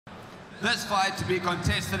This fight to be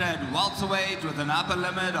contested at welterweight with an upper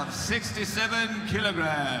limit of 67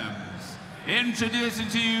 kilograms. Introducing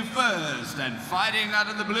to you first and fighting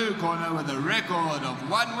out of the blue corner with a record of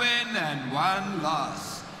 1 win and 1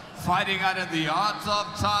 loss. Fighting out of the Arts of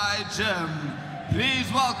Thai gym, please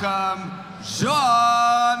welcome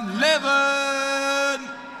Juan Levin.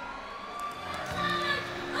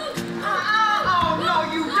 Oh,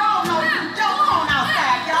 no, you don't. No, you don't. Come on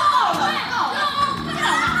outside, y'all.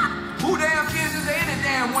 Who damn kids is there any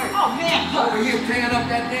damn way? Oh, man. Over here tearing up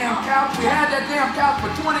that damn couch. We had that damn couch for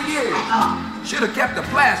 20 years. Should have kept the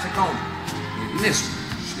plastic on it. And listen,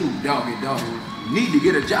 Snoop Doggy, you need to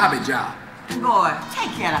get a job. Boy,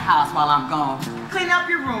 take care of the house while I'm gone. Clean up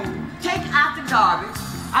your room. Take out the garbage.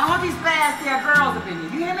 I don't want these fast-hair girls up in here.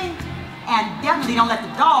 You hear me? And definitely don't let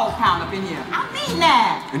the dog pound up in here. I mean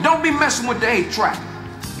that. And don't be messing with the 8-track.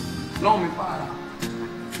 Loan me $5.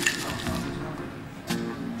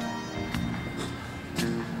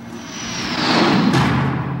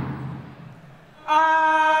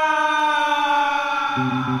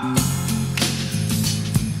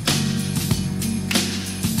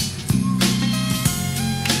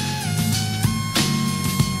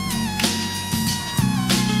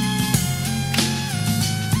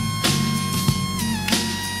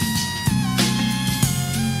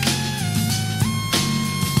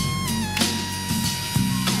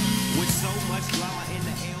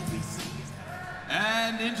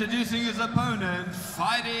 Introducing his opponent,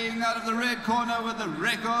 fighting out of the red corner with a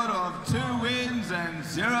record of 2 wins and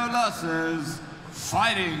 0 losses,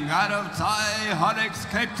 fighting out of Thaiholics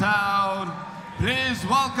Cape Town, please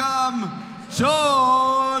welcome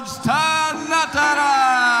George Thanathara.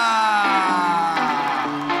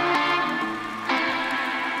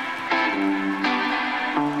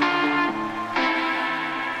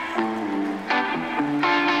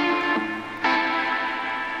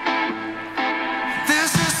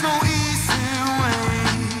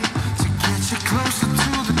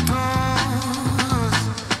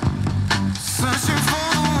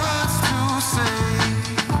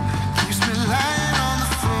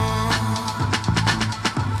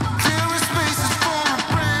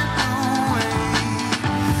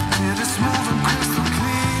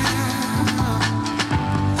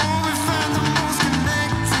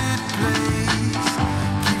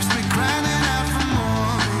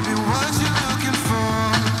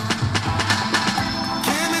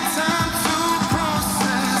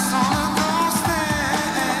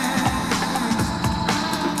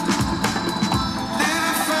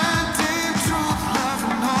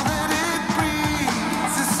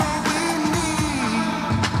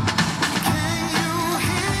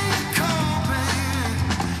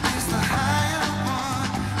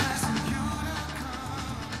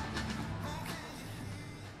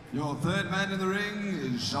 Your third man in the ring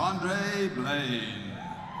is Andre Blaine.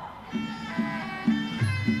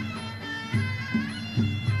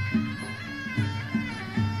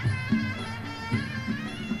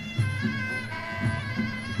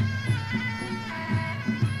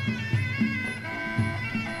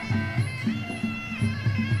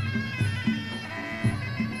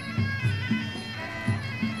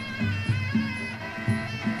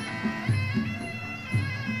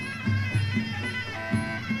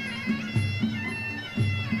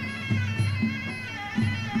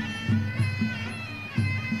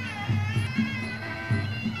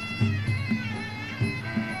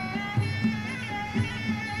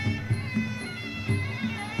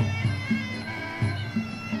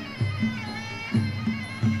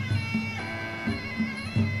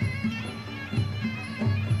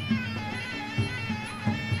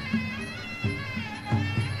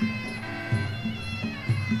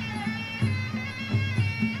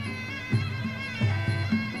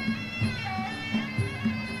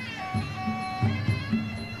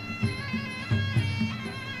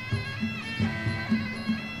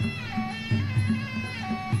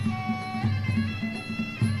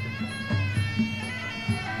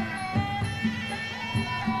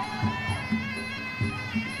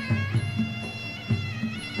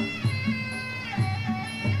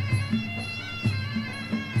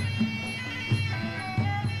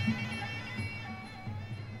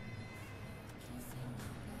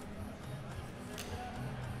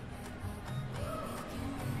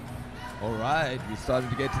 All right, we're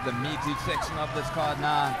starting to get to the meaty section of this card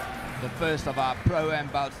now. The first of our pro-am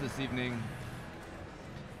bouts this evening.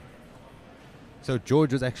 So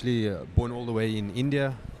George was actually born all the way in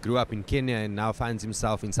India, grew up in Kenya, and now finds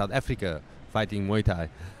himself in South Africa fighting Muay Thai.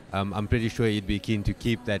 I'm pretty sure he'd be keen to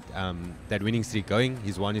keep that that winning streak going.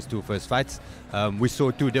 He's won his 2 first fights. We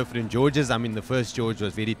saw 2 different Georges. I mean, the first George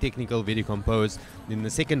was very technical, very composed. In the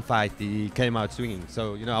second fight, he came out swinging.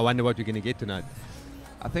 So, you know, I wonder what we're going to get tonight.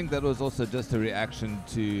 I think that was also just a reaction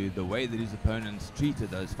to the way that his opponents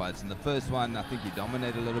treated those fights. In the first one, I think he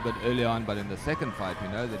dominated a little bit early on, but in the second fight, we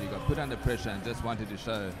know that he got put under pressure and just wanted to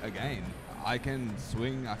show, again, I can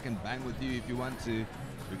swing, I can bang with you if you want to,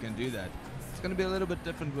 we can do that. It's going to be a little bit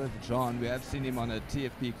different with John. We have seen him on a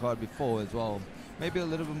TFP card before as well. Maybe a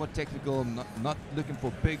little bit more technical, not looking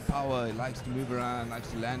for big power. He likes to move around,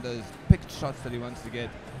 likes to land those picked shots that he wants to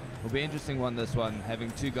get. It'll be an interesting one, this one,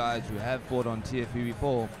 having 2 guys who have fought on TFP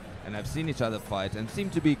before and have seen each other fight and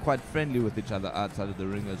seem to be quite friendly with each other outside of the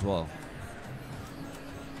ring as well.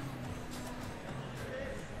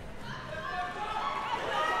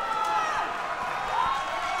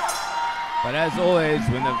 But as always,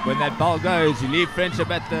 when that ball goes, you leave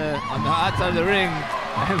friendship on the outside of the ring,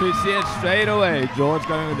 and we see it straight away. George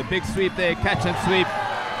going with a big sweep there, catch and sweep.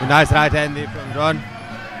 A nice right hand there from John.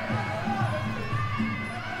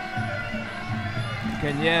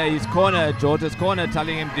 Can hear his corner, George's corner,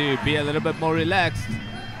 telling him to be a little bit more relaxed.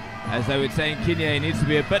 As they would say in Kenya, he needs to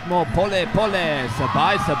be a bit more pole,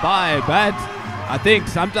 sabai, sabai. But I think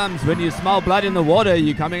sometimes when you smell blood in the water,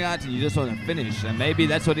 you're coming out and you just want to finish. And maybe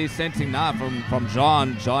that's what he's sensing now from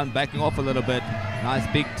John. John backing off a little bit.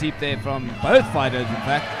 Nice big teep there from both fighters, in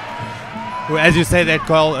fact. Well, as you say that,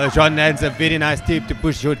 Carl, John lands a very nice teep to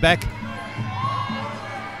push George back.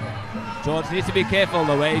 George needs to be careful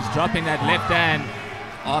the way he's dropping that left hand.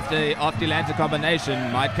 After he lands a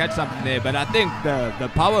combination, might catch something there, but I think the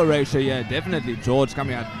power ratio here, definitely George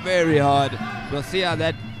coming out very hard. We'll see how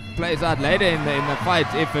that plays out later in the fight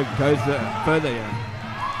if it goes further here.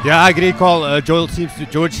 Yeah, I agree, Carl. George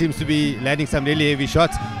seems to be landing some really heavy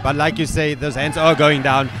shots, but like you say, those hands are going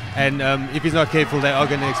down, and if he's not careful, they are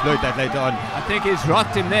going to exploit that later on. I think he's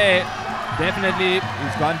rocked him there. Definitely,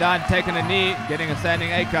 he's gone down, taken a knee, getting a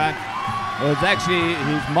standing 8 count. It was actually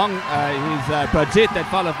his Prajit that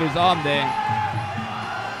fell off his arm there.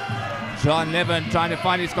 Juan Levin trying to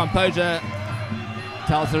find his composure.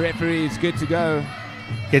 Tells the referee he's good to go.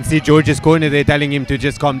 You can see George's corner there telling him to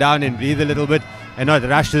just calm down and breathe a little bit and not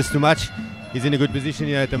rush this too much. He's in a good position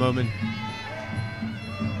here at the moment.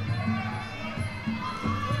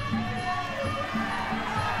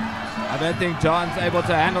 I don't think John's able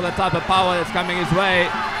to handle the type of power that's coming his way.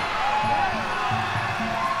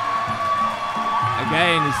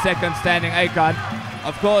 Again, his second standing 8 count.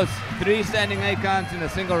 Of course, 3 standing 8 counts in a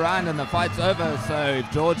single round and the fight's over. So if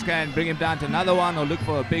George can bring him down to another one or look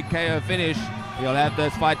for a big KO finish, he'll have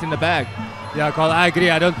this fight in the bag. Yeah, Carl, I agree.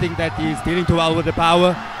 I don't think that he's dealing too well with the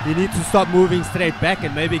power. He needs to stop moving straight back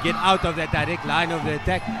and maybe get out of that direct line of the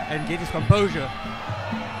attack and get his composure.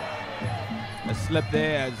 A slip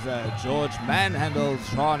there as George manhandles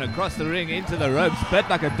Sean across the ring into the ropes. Bit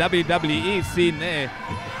like a WWE scene there.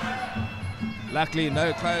 Luckily,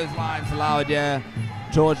 no clotheslines allowed here.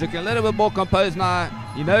 George looking a little bit more composed now.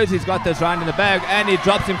 He knows he's got this round in the bag, and he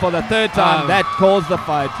drops him for the 3rd time. That calls the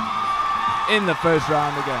fight in the 1st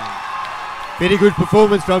round again. Very good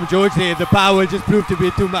performance from George there. The power just proved to be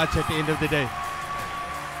too much at the end of the day.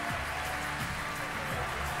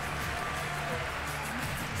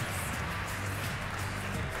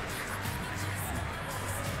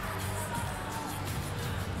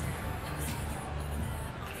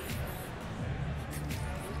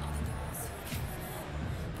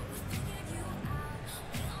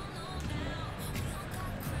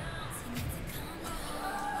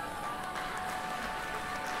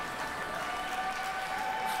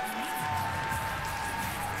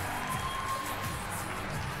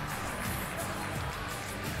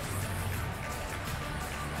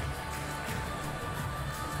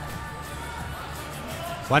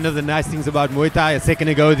 One of the nice things about Muay Thai, a second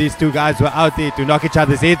ago these 2 guys were out there to knock each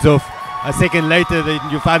other's heads off. A second later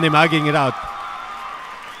you find them hugging it out.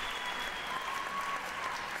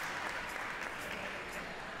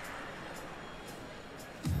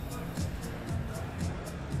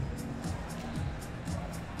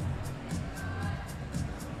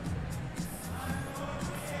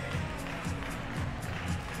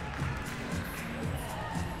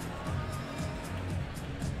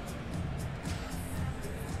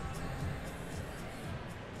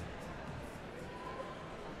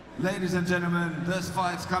 Ladies and gentlemen, this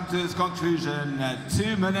fight's come to its conclusion at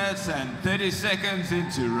 2 minutes and 30 seconds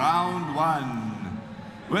into round 1.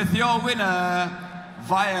 With your winner,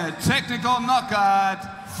 via technical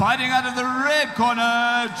knockout, fighting out of the red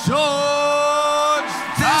corner,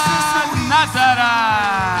 Thanathara.